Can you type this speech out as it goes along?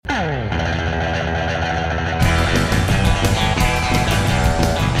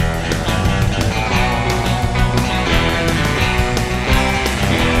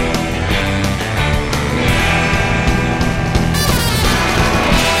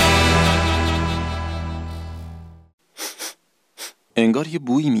انگار یه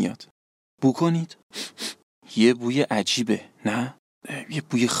بویی میاد. بو کنید. یه بوی عجیبه، نه؟ یه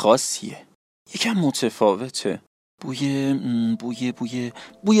بوی خاصیه. یکم متفاوته.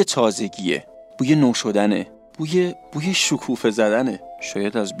 بوی تازگیه. بوی نو شدنه. بوی شکوفه زدنه.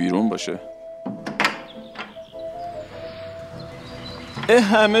 شاید از بیرون باشه.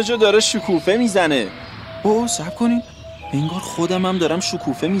 همه جا داره شکوفه میزنه. صبر کنین. انگار خودم هم دارم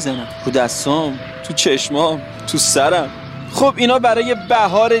شکوفه میزنم. رو دستام، تو چشمام، تو سرم. خب اینا برای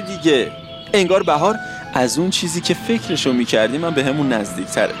بهار دیگه. انگار بهار از اون چیزی که فکرشو میکردیم من به همون نزدیک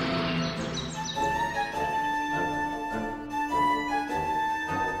تره.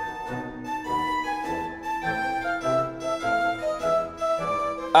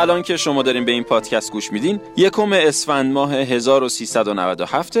 الان که شما دارین به این پادکست گوش میدین 1 اسفند ماه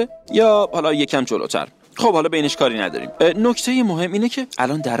 1397 یا حالا یکم جلوتر. خب حالا بینش کاری نداریم. نکته مهم اینه که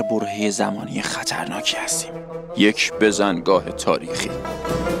الان در برهه زمانی خطرناکی هستیم. یک بزنگاه تاریخی.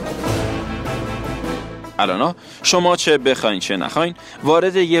 الان شما چه بخواین چه نخواین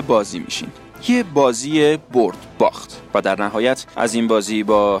وارد یه بازی میشین. یه بازی برد باخت و در نهایت از این بازی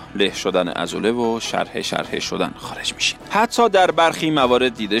با له شدن عضله و شرح شدن خارج میشین. حتی در برخی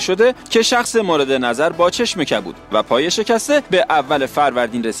موارد دیده شده که شخص مورد نظر با چشم کبود و پای شکسته به اول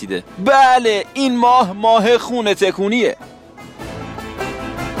فروردین رسیده. بله، این ماه خونه تکونیه.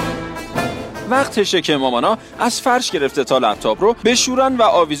 وقتشه که مامانا از فرش گرفته تا لپتاپ رو بشورن و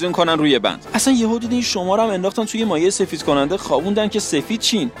آویزون کنن روی بند. اصلا یهو دیدین شما رو هم انداختن توی مایع سفید کننده، خوابوندن که سفید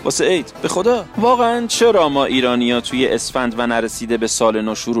چین واسه عید. به خدا واقعا چرا ما ایرانی‌ها توی اسفند و نرسیده به سال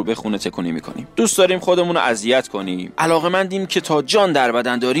نو شروع به خونه تکونی میکنیم؟ دوست داریم خودمون رو اذیت کنیم؟ علاقه‌مندیم که تا جان در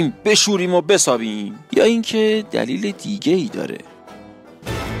بدن داریم بشوریم و بسابیم؟ یا اینکه دلیل دیگه‌ای داره؟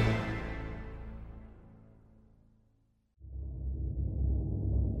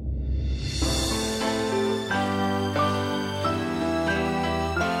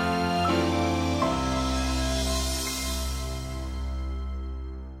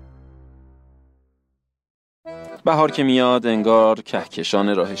 بهار که میاد انگار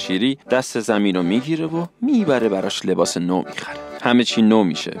کهکشان راه شیری دست زمین رو میگیره و میبره براش لباس نو میخره. همه چی نو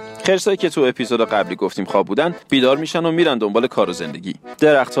میشه. خرسایی که تو اپیزود قبلی گفتیم خواب بودن بیدار میشن و میرن دنبال کار و زندگی.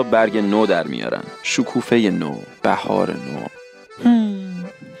 درخت‌ها برگ نو در میارن. شکوفه نو، بهار نو.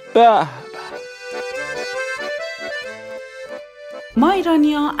 به ما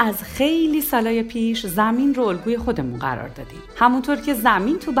ایرانی‌ها از خیلی سالای پیش زمین رو الگوی خودمون قرار دادیم. همونطور که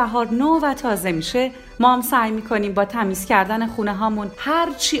زمین تو بهار نو و تازه میشه، ما هم سعی میکنیم با تمیز کردن خونه هامون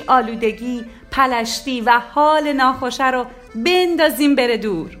هرچی آلودگی، پلشتی و حال ناخوشه رو بندازیم بره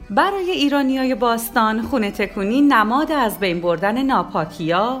دور. برای ایرانیای باستان خونه تکونی نماد از بین بردن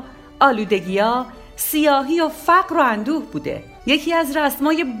ناپاکی‌ها، آلودگی‌ها، سیاهی و فقر و اندوه بوده. یکی از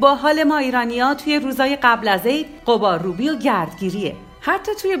رسمای باحال ما ایرانی‌ها توی روزای قبل از عید غبارروبی و گردگیریه.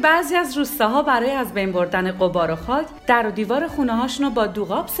 حتی توی بعضی از روستاها برای از بین بردن غبار و خاک در و دیوار خونه‌هاشون رو با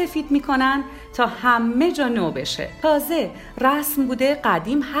دوغاب سفید میکنن تا همه جا نو بشه. تازه رسم بوده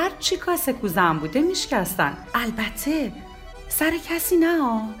قدیم هر چی کاسه کوزه هم بوده میشکستن. البته سر کسی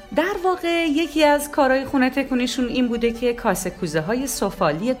نه. در واقع یکی از کارهای خونه تکونیشون این بوده که کاسه کوزه های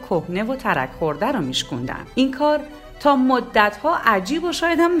سفالی کهنه و ترک خورده رو میشکوندن. این کار تا مدت‌ها عجیب و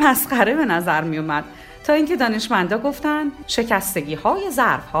شاید هم مسخره به نظر می اومد، تا اینکه دانشمندا گفتن شکستگی‌های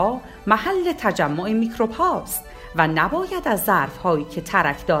ظرف‌ها محل تجمع میکروب هاست و نباید از ظرف‌هایی که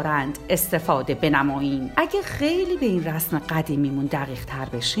ترک دارند استفاده بنماییم. اگه خیلی به این رسم قدیمیمون دقیق تر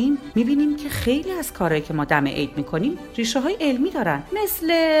بشیم می‌بینیم که خیلی از کارهایی که ما دم عید می‌کنیم ریشه‌های علمی دارن،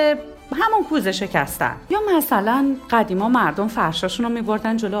 مثل همون کوزه شکستن. یا مثلا قدیما مردم فرشاشون رو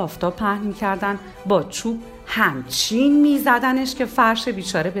می‌بردن جلو آفتاب پهن می‌کردن، با چوب همچین میزدنش که فرش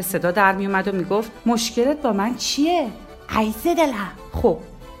بیچاره به صدا در میومد و میگفت مشکلت با من چیه؟ عیزه دلم. خب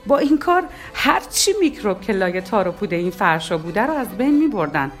با این کار هرچی میکروب که لای تار و پود این فرشا بوده رو از بین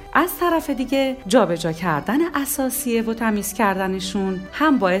میبردن. از طرف دیگه جابجا کردن اساسیه و تمیز کردنشون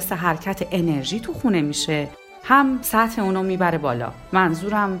هم باعث حرکت انرژی تو خونه میشه، هم سطح اونو میبره بالا.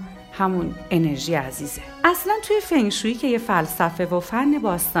 منظورم همون انرژی عزیزه. اصلا توی فنگشویی که یه فلسفه و فن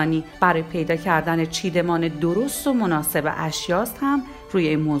باستانی برای پیدا کردن چیدمان درست و مناسب اشیاست هم روی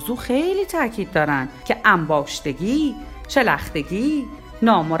این موضوع خیلی تاکید دارن که انباشتگی، شلختگی،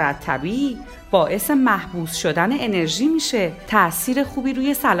 نامرتبی باعث محبوس شدن انرژی میشه. تأثیر خوبی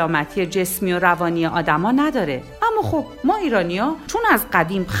روی سلامتی جسمی و روانی آدما نداره. اما خب ما ایرانی‌ها چون از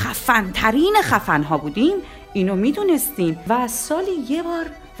قدیم خفن‌ترین خفن‌ها بودیم اینو میدونستیم و از سالی یه بار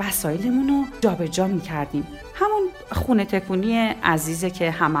وسایلمون رو جابجا میکردیم. همون خونه تکونی عزیزه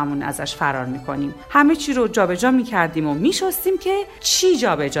که هممون ازش فرار میکنیم. همه چی رو جابجا میکردیم و میشستیم که چی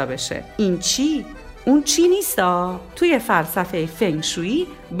جابجا بشه. این چی اون چی نیستا. توی فلسفه فنگ شویی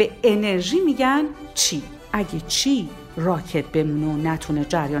به انرژی میگن چی. اگه چی راکت بمونه و نتونه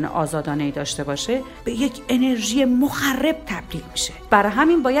جریان آزادانه‌ای داشته باشه، به یک انرژی مخرب تبدیل میشه. برای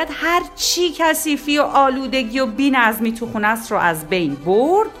همین باید هر چی کثیفی و آلودگی و بی‌نظمی تو خونه است رو از بین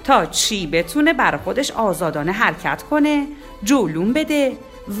برد تا چی بتونه برای خودش آزادانه حرکت کنه، جولون بده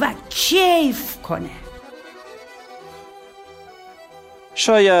و کیف کنه.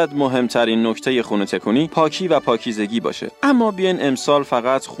 شاید مهمترین نکته خونه تکونی پاکی و پاکیزگی باشه، اما بیاین امسال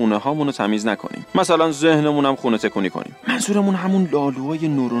فقط خونه هامونو تمیز نکنیم، مثلا ذهنمون هم خونه تکونی کنیم. منظورمون همون لالوهای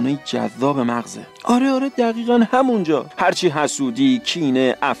نورونی جذاب مغزه. آره دقیقاً همونجا. هرچی حسودی،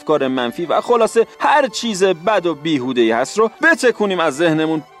 کینه، افکار منفی و خلاصه هر چیز بد و بیهوده‌ای هست رو بتکونیم از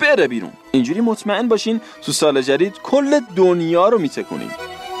ذهنمون بره بیرون. اینجوری مطمئن باشین تو سال جدید کل دنیا رو میتکونیم.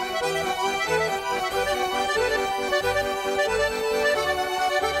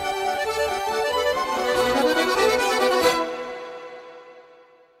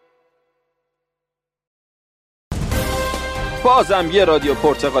 بازم یه رادیو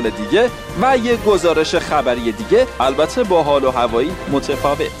پرتقال دیگه و یه گزارش خبری دیگه، البته با حال و هوایی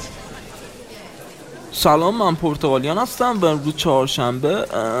متفاوت. سلام، من پرتقالیان هستم و امروز چهارشنبه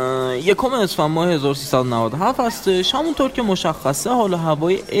 1 اسفند ماه 1397 هستش. همونطور که مشخصه حال و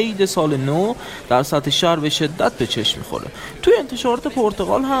هوای عید سال نو در سطح شهر به شدت به چشم میخوره. توی انتشارات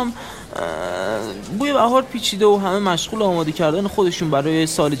پرتقال هم بوی بهار پیچیده و همه مشغول آماده کردن خودشون برای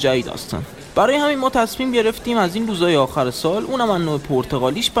سال جدید هستن. برای همین ما تصمیم گرفتیم از این روزهای آخر سال، اونم از نوع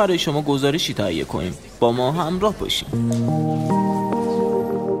پرتقالیش، برای شما گزارشی تهیه کنیم. با ما همراه باشیم.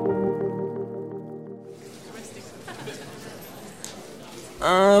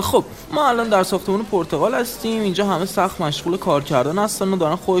 خب ما الان در ساختمان پرتقال هستیم. اینجا همه سخت مشغول کار کردن هستن و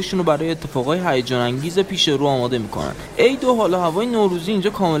دارن خودشونو برای اتفاقای هیجان انگیز پیش رو آماده میکنن. عید و حال و هوای نوروزی اینجا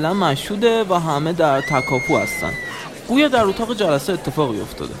کاملا مشهوده و همه در تکاپو هستن. گویا در اتاق جلسه اتفاقی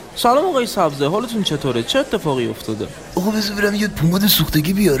افتاده. سلام آقای سبزه، حالتون چطوره؟ چه اتفاقی افتاده؟ آقا بذار برم یه پماد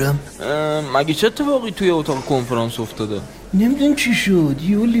سوختگی بیارم. مگه چه اتفاقی توی اتاق کنفرانس افتاده؟ نمیدونم چی شد،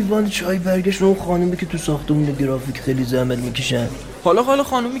 یه لیوان چای برگشت اون خانومی که تو ساختمون گرافیک خیلی زحمت میکشن. حالا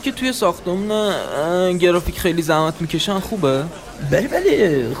خانومی که توی ساختمون گرافیک خیلی زحمت میکشن خوبه؟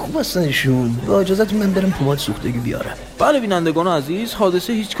 بله خوب هستن ایشون. با اجازهتون من برم پماد سوختگی بیارم. بله بینندگان عزیز،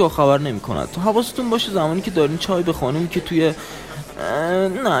 حادثه هیچگاه خبر نمی‌کند. حواستون باشه زمانی که دارین چای به خانومی که توی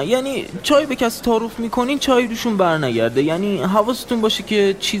یعنی چای به کسی تعارف میکنین چای روشون برنگرده. یعنی حواستون باشه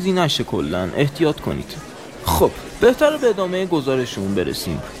که چیزی نشه، کلن احتیاط کنید. خب بهتره به ادامه گزارشمون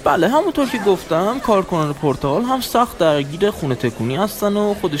برسیم. بله همونطور که گفتم کارکنان پرتقال هم سخت درگیر خونه تکونی هستن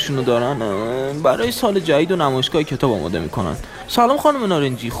و خودشونو دارن برای سال جدید و نمایشگاه کتاب آماده میکنن. سلام خانم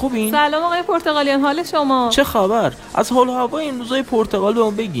نارنجی، خوبین؟ سلام آقای پرتقالیان، حال شما؟ چه خبر؟ از حال و هوای این روزای پرتقال به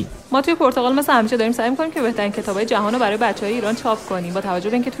ما بگین. ما توی پرتقال مثل همیشه داریم سعی می‌کنیم که بهترین کتابای جهان رو برای بچه‌های ایران چاپ کنیم. با توجه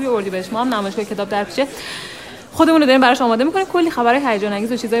به اینکه توی اردیبهشت ما هم نمایشگاه کتاب در پیشه، خودمون رو داریم براش آماده می‌کنیم. کلی خبرای هیجان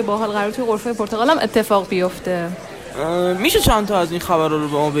انگیز و چیزای باحال قرار توی غرفه پرتقال هم اتفاق بیفته. میشه چند تا از این خبرها رو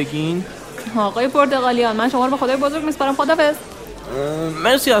به ما بگین؟ آقای پرتقالیان، من شما رو به خدای بزرگ میسپارم. خدافظ.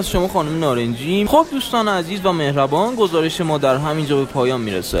 مرسی از شما خانم نارنجی. خب دوستان عزیز و مهربان، گزارش ما در همینجا به پایان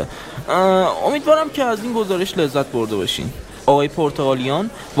میرسه. امیدوارم که از این گزارش لذت برده باشین. آقای پرتقالیان،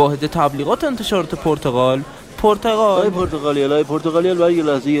 واحد تبلیغات انتشارات پرتقال. آقای پرتقالیان برای یه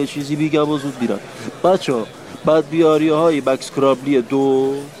لحظه یه چیزی بگم و زود میرم. بچه‌ها بدبیاری‌های بکس کرابلی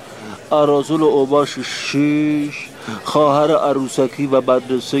 2، ارازل و اوباش 6، خواهر عروسکی و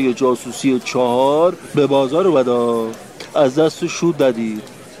مدرسه جاسوسی 4 به بازار اومدن. از دست شود دادید.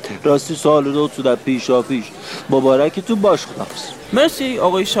 راستی سال نو تو در پیشاپیش مبارکتون باش. خداحافظ. مرسی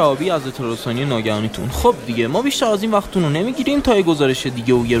آقای شهابی از اطلاع رسانی ناگهانیتون. خب دیگه ما بیشتر از این وقتتون رو نمیگیریم تا یه گزارش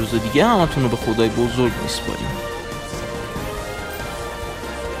دیگه و یه روز دیگه همتون رو به خدای بزرگ میسپاریم.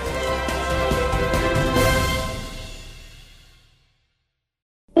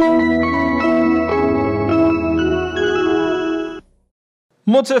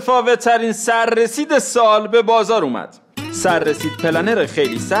 متفاوت ترین سررسید سال به بازار اومد. سررسید پلنر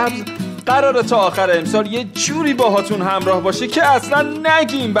خیلی سبز قراره تا آخر امسال یه جوری باهاتون همراه باشه که اصلا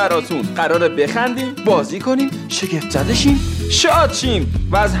نگیم براتون. قراره بخندیم، بازی کنیم، شگفت زده شیم، شاد شیم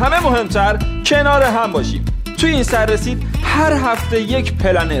و از همه مهمتر کنار هم باشیم. توی این سررسید هر هفته یک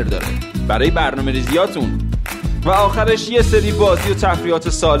پلنر داره برای برنامه ریزیاتون و آخرش یه سری بازی و تفریحات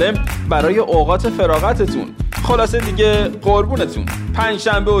سالم برای اوقات فراغتتون. خلاصه دیگه قربونتون.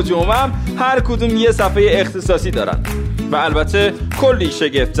 پنجشنبه و جمعه هم هر کدوم یه صفحه اختصاصی دارن و البته کلی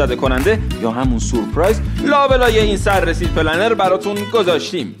شگفت زده کننده یا همون سورپرایز لابلای این سررسید پلنر براتون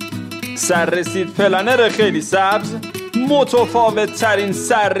گذاشتیم. سررسید پلنر خیلی سبز متفاوت ترین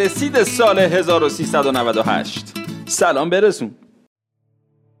سررسید سال 1398. سلام برسون.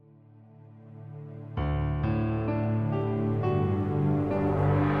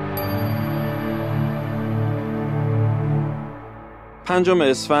 پنجم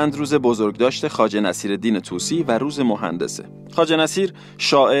اسفند روز بزرگداشت خواجه نصیرالدین طوسی و روز مهندسه. خواجه نصیر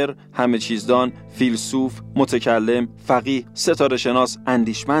شاعر، همه چیزدان، فیلسوف، متکلم، فقیه، ستاره شناس،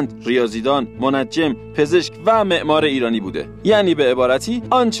 اندیشمند، ریاضیدان، منجم، پزشک و معمار ایرانی بوده. یعنی به عبارتی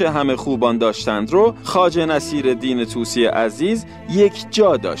آنچه همه خوبان داشتند رو خواجه نصیرالدین طوسی عزیز یک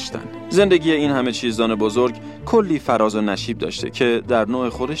جا داشتن. زندگی این همه چیزدان بزرگ کلی فراز و نشیب داشته که در نوع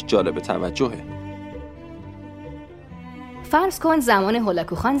خودش جالب توجهه. فرض کن زمان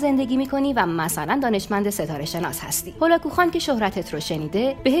هولاکوخان زندگی میکنی و مثلا دانشمند ستاره شناس هستی. هولاکوخان که شهرتت رو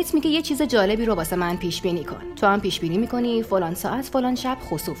شنیده بهت میگه یه چیز جالبی رو واسه من پیش بینی کن. تو هم پیش بینی میکنی فلان ساعت فلان شب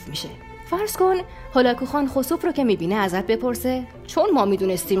خسوف میشه. فرض کن هولاکوخان خسوف رو که میبینه ازت بپرسه چون ما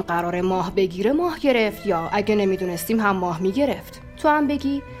میدونستیم قرار ماه بگیره ماه گرفت، یا اگه نمیدونستیم هم ماه میگرفت. تو هم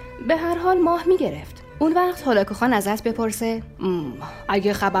بگی به هر حال ماه میگرفت. اون وقت هولاکوخان ازت بپرسه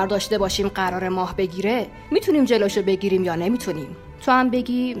اگه خبر داشته باشیم قرار ماه بگیره میتونیم جلوشو بگیریم یا نمیتونیم؟ تو هم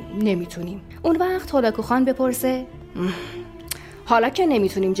بگی نمیتونیم. اون وقت هولاکوخان بپرسه حالا که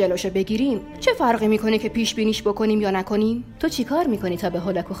نمیتونیم جلوشو بگیریم چه فرقی میکنه که پیش بینیش بکنیم یا نکنیم؟ تو چیکار میکنی تا به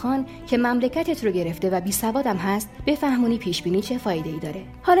هولاکوخان که مملکتت رو گرفته و بی سوادم هست بفهمونی پیش بینی چه فایده‌ای داره؟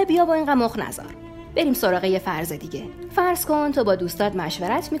 حالا بیا با اینقدر مخ نذار. بریم سراغ یه فرض دیگه. فرض کن تو با دوستات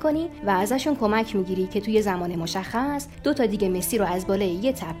مشورت میکنی و ازشون کمک میگیری که توی زمان مشخص 2 تا دیگه مسی رو از بالای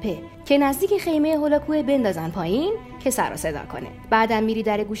یه تپه که نزدیک خیمه هولاکوه بندازن پایین که سر و صدا کنه. بعدم میری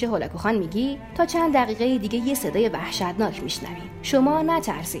در گوش هولاکوخان میگی تا چند دقیقه دیگه یه صدای وحشتناک میشنوی. شما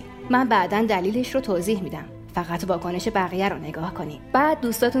نترسی، من بعداً دلیلش رو توضیح میدم. فقط واکنش بقیه رو نگاه کنی. بعد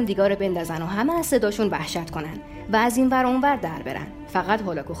دوستاتون دیگه رو بندازن و همه از صداشون وحشت کنن و از این ور اون ور در برن. فقط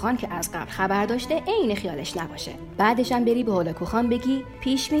هولاکوخان که از قبل خبر داشته عین خیالش نباشه. بعدش هم بری به هولاکوخان بگی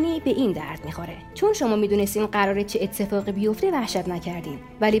پیش بینی به این درد میخوره. چون شما میدونستین قراره چه اتفاقی بیفته وحشت نکردین،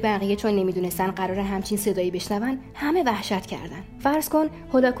 ولی بقیه چون نمیدونستن قراره همچین صدایی بشنون همه وحشت کردن. فرض کن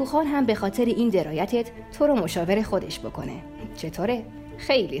هولاکوخان هم به خاطر این درایتت تو رو مشاور خودش بکنه. چطوره؟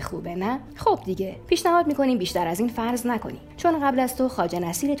 خیلی خوبه نه؟ خب دیگه پیشنهاد میکنیم بیشتر از این فرض نکنی، چون قبل از تو خواجه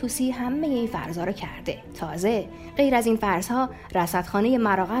نصیر طوسی همه این فرضا رو کرده. تازه غیر از این فرضها رصدخانه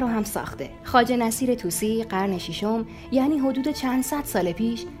مراغه رو هم ساخته. خواجه نصیر طوسی قرن 6 یعنی حدود چند صد سال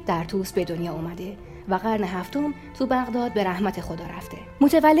پیش در طوس به دنیا اومده و قرن 7 تو بغداد به رحمت خدا رفته.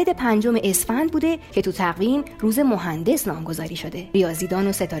 متولد 5 اسفند بوده که تو تقویم روز مهندس نامگذاری شده. ریاضیدان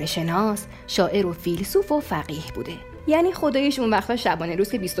و ستاره شناس، شاعر و فیلسوف و فقیه بوده. یعنی خداییش اون وقتا شبانه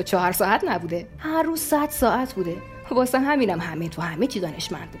روز که 24 ساعت نبوده، هر روز 100 ساعت بوده. واسه همینم همه تو همه چی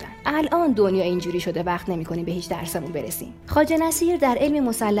دانشمند بودن. الان دنیا اینجوری شده وقت نمی‌کنیم به هیچ درسمون برسیم. خواجه نصیر در علم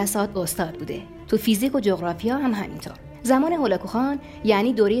مثلثات استاد بوده. تو فیزیک و جغرافیا هم همینطور. زمان هولاکوخان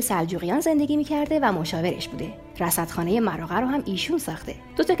یعنی دوره سلجوقیان زندگی می‌کرده و مشاورش بوده. رصدخانه مراغه رو هم ایشون ساخته.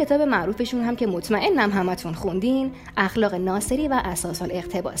 2 تا کتاب معروفشون هم که مطمئنم همتون خوندین، اخلاق ناصری و اساس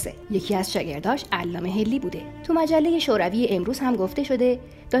الاقتباسه. یکی از شاگرداش علامه هلی بوده. تو مجله شوروی امروز هم گفته شده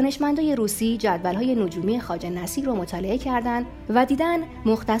دانشمندای روسی جدول‌های نجومی خواجه نصیر رو مطالعه کردن و دیدن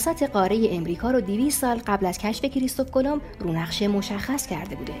مختصات قاره امریکا رو 200 سال قبل از کشف کریستوف کلمب رو نقشه مشخص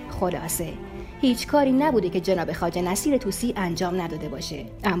کرده بوده. خلاصه هیچ کاری نبوده که جناب خواجه نصیر طوسی انجام نداده باشه.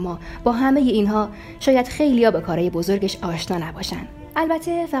 اما با همه اینها شاید خیلیا به کارهای بزرگش آشنا نباشن.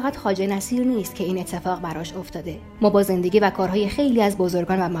 البته فقط خواجه نصیر نیست که این اتفاق براش افتاده. ما با زندگی و کارهای خیلی از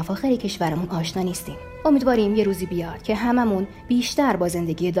بزرگان و مفاخر کشورمون آشنا نیستیم. امیدواریم یه روزی بیاد که هممون بیشتر با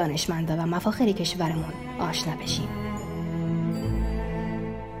زندگی دانشمندا و مفاخر کشورمون آشنا بشیم.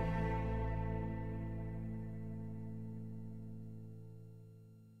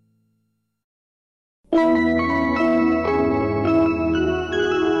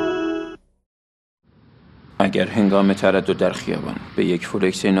 اگر هنگام تردد در خیابان به یک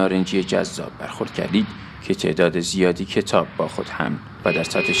فولکس نارنجی جذاب برخورد کردید که تعداد زیادی کتاب با خود حمل و در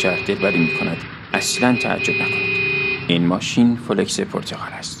سطح شهر دلبری می‌کند، اصلاً تعجب نکنید. این ماشین فولکس پرتقال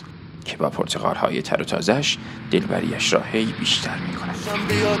است که با پرتقال‌های تر و تازه‌اش دلبریش را هی بیشتر می‌کند.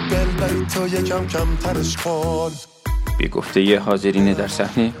 به گفته حاضرین در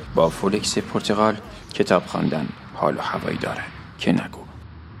صحنه، با فولکس پرتقال کتاب خواندن حال و هوایی داره که نگو.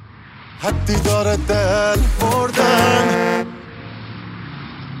 حدی داره دل بردن.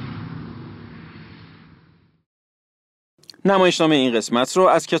 نمایشنامه این قسمت رو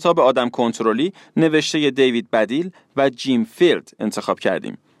از کتاب آدم کنترلی نوشته دیوید بدیل و فیلد انتخاب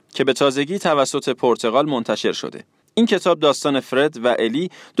کردیم که به تازگی توسط پرتقال منتشر شده. این کتاب داستان فرد و الی،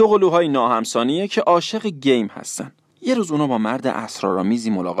 2 قلوهای ناهمسانیه که عاشق گیم هستن. یه روز اونا با مرد اسرارآمیزی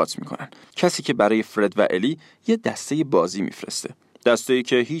ملاقات میکنن، کسی که برای فرد و الی یه دسته بازی میفرسته، دسته‌ای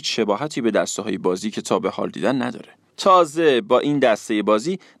که هیچ شباهتی به دسته‌های بازی که تا به حال دیدن نداره. تازه با این دسته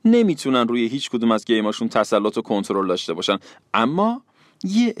بازی نمیتونن روی هیچ کدوم از گیماشون تسلط و کنترل داشته باشن، اما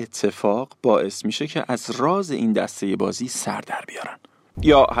یه اتفاق باعث میشه که از راز این دسته بازی سر در بیارن،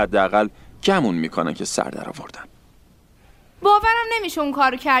 یا حداقل گمون میکنن که سر در آوردن. باورم نمیشه اون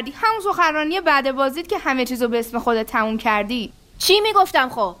کارو کردی. همون سخنرانی بعد بازیت که همه چیزو به اسم خودت تموم کردی. چی میگفتم؟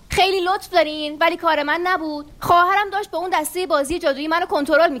 خب خیلی لطف دارین ولی کار من نبود. خواهرم داشت با اون دسته بازی جادویی منو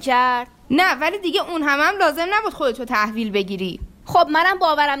کنترل میکرد. نه ولی دیگه اون هم لازم نبود خودتو تحویل بگیری. خب منم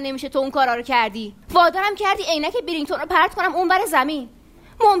باورم نمیشه تو اون کارا رو کردی. وادارم کردی عینک برینگتون رو پرت کنم اون بر زمین.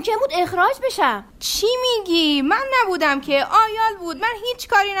 ممکن بود اخراج بشم. چی میگی؟ من نبودم که، آیال بود. من هیچ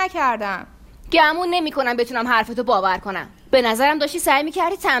کاری نکردم. گمون نمیکنم بتونم حرفتو باور کنم. به نظرم داشتی سعی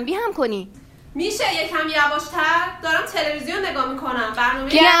میکردی تنبیه هم کنی. میشه یکم یواش‌تر؟ دارم تلویزیون نگاه میکنم. برنامه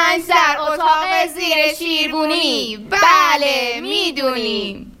گنج در اتاق زیر شیربونی. بله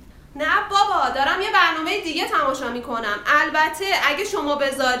میدونیم. نه بابا، دارم یه برنامه دیگه تماشا میکنم. البته اگه شما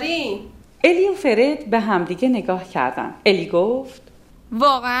بذارین. الی و فرد به همدیگه نگاه کردن. الی گفت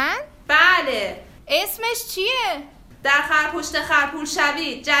واقعا؟ بله. اسمش چیه؟ در خرپشت خرپول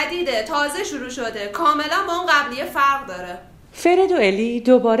شوید. جدیده، تازه شروع شده. کاملا با اون قبلیه فرق داره. فرد و الی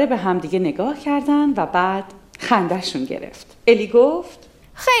دوباره به همدیگه نگاه کردن و بعد خنده‌شون گرفت. الی گفت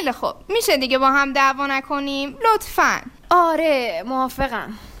خیلی خوب، میشه دیگه با هم دعوا نکنیم لطفاً. آره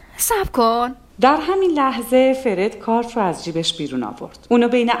موافقم. صبر کن. در همین لحظه فرد کارت رو از جیبش بیرون آورد. اونو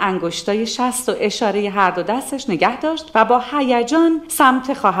بین انگشتای شست و اشاره هر دو دستش نگه داشت و با هیجان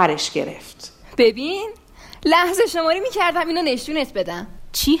سمت خواهرش گرفت. ببین لحظه شماری میکردم اینو نشونت بدم.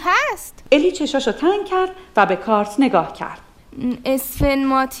 چی هست؟ الی چشاشو تنگ کرد و به کارت نگاه کرد. اسفن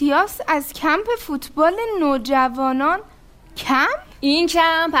ماتیاس از کمپ فوتبال نوجوانان. کمپ؟ این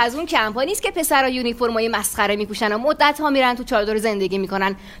کمپ از اون کمپا نیست که پسرا یونیفرمای مسخره میپوشن و مدت‌ها میرن تو چادر زندگی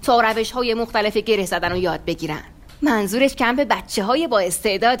میکنن تا روش‌های مختلف گره زدن رو یاد بگیرن. منظورش کمپ بچه‌های با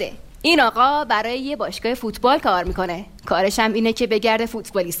استعداده. این آقا برای یه باشگاه فوتبال کار میکنه. کارش هم اینه که بگرده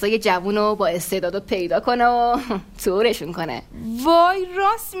فوتبالیستای جوون رو با استعدادو پیدا کنه و تورشون کنه. وای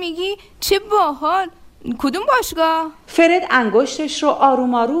راست میگی؟ چه باحال. کدوم باشگاه؟ فرد انگشتش رو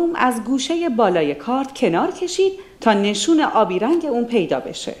آروم آروم از گوشه بالای کارت کنار کشید تا نشون آبی رنگ اون پیدا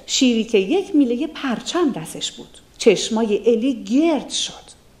بشه. شیری که 1 میله پرچم دستش بود. چشمای الی گرد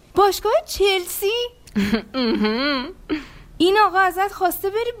شد. باشگاه چلسی؟ این آقا ازت خواسته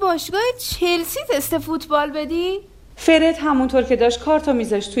بری باشگاه چلسی تست فوتبال بدی؟ فرد همونطور که داشت کارتو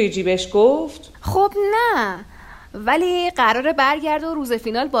میذاشت توی جیبش گفت خب نه، ولی قراره برگرده و روز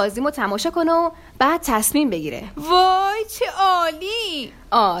فینال بازیمو تماشا کنه و بعد تصمیم بگیره. وای چه عالی.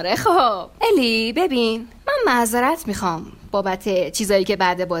 آره خب الی ببین، من معذرت میخوام بابت چیزایی که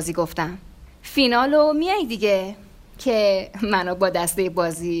بعد بازی گفتم. فینالو میای دیگه که منو با دسته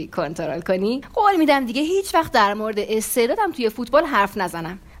بازی کنترل کنی؟ قول میدم دیگه هیچ وقت در مورد استعدادم توی فوتبال حرف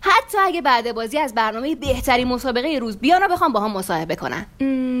نزنم، حتی اگه بعد بازی از برنامه بهترین مسابقه روز بیان و بخوام با هم مصاحبه کنن.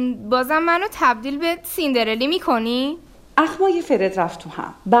 بازم منو تبدیل به سیندرلی میکنی؟ اخمای فرد رفت تو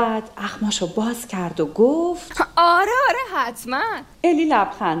هم. بعد اخماشو باز کرد و گفت آره حتما. الی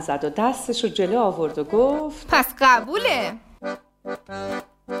لبخند زد و دستشو جلو آورد و گفت پس قبوله.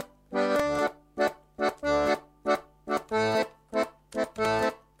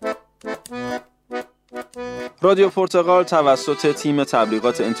 رادیو پرتقال توسط تیم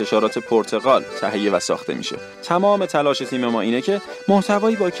تبلیغات انتشارات پرتقال تهیه و ساخته میشه. تمام تلاش تیم ما اینه که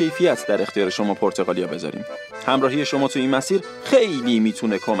محتوایی با کیفیت در اختیار شما پرتقالیا بذاریم. همراهی شما تو این مسیر خیلی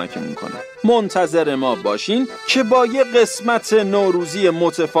میتونه کمکمون کنه. منتظر ما باشین که با یه قسمت نوروزی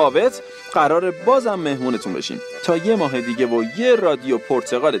متفاوت قراره بازم مهمونتون بشیم. تا یه ماه دیگه و یه رادیو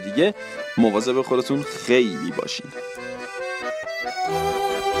پرتقال دیگه مواظب خودتون خیلی باشین.